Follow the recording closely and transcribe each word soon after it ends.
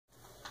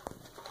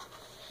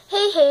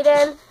Hey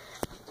Hayden,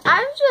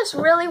 I've just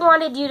really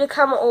wanted you to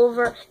come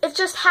over. It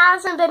just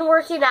hasn't been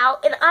working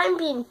out and I'm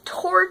being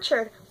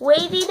tortured,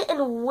 waiting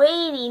and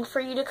waiting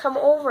for you to come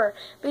over,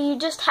 but you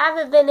just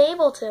haven't been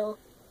able to.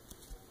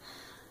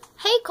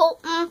 Hey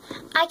Colton,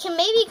 I can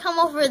maybe come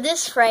over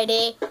this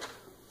Friday.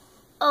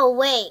 Oh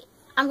wait,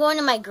 I'm going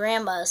to my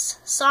grandma's.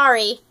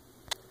 Sorry.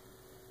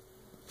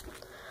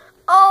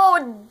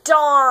 Oh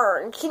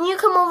darn, can you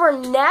come over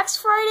next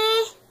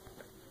Friday?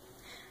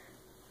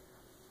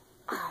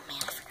 Oh man,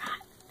 I forgot.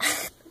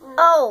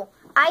 Oh,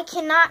 I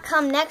cannot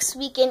come next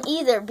weekend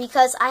either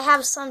because I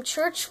have some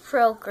church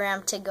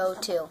program to go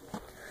to.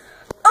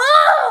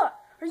 Oh!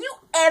 Are you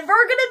ever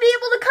going to be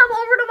able to come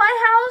over to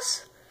my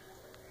house?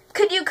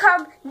 Could you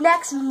come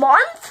next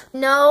month?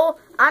 No,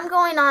 I'm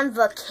going on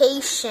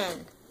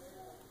vacation.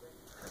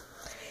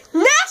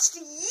 Next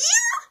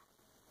year?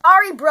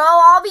 Sorry, bro,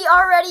 I'll be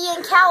already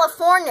in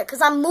California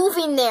because I'm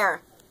moving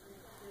there.